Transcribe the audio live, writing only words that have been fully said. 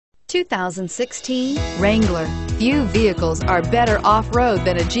2016 Wrangler. Few vehicles are better off-road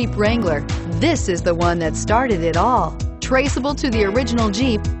than a Jeep Wrangler. This is the one that started it all. Traceable to the original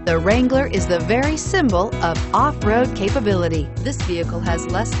Jeep, the Wrangler is the very symbol of off-road capability. This vehicle has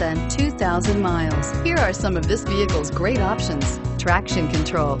less than 2,000 miles. Here are some of this vehicle's great options: traction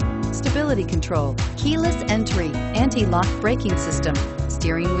control, stability control, keyless entry, anti-lock braking system,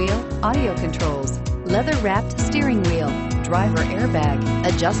 steering wheel audio controls, leather-wrapped steering wheel, driver airbag,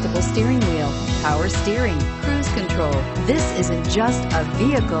 adjustable steering wheel, power steering, cruise control. This isn't just a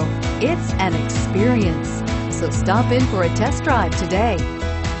vehicle, it's an experience. So stop in for a test drive today.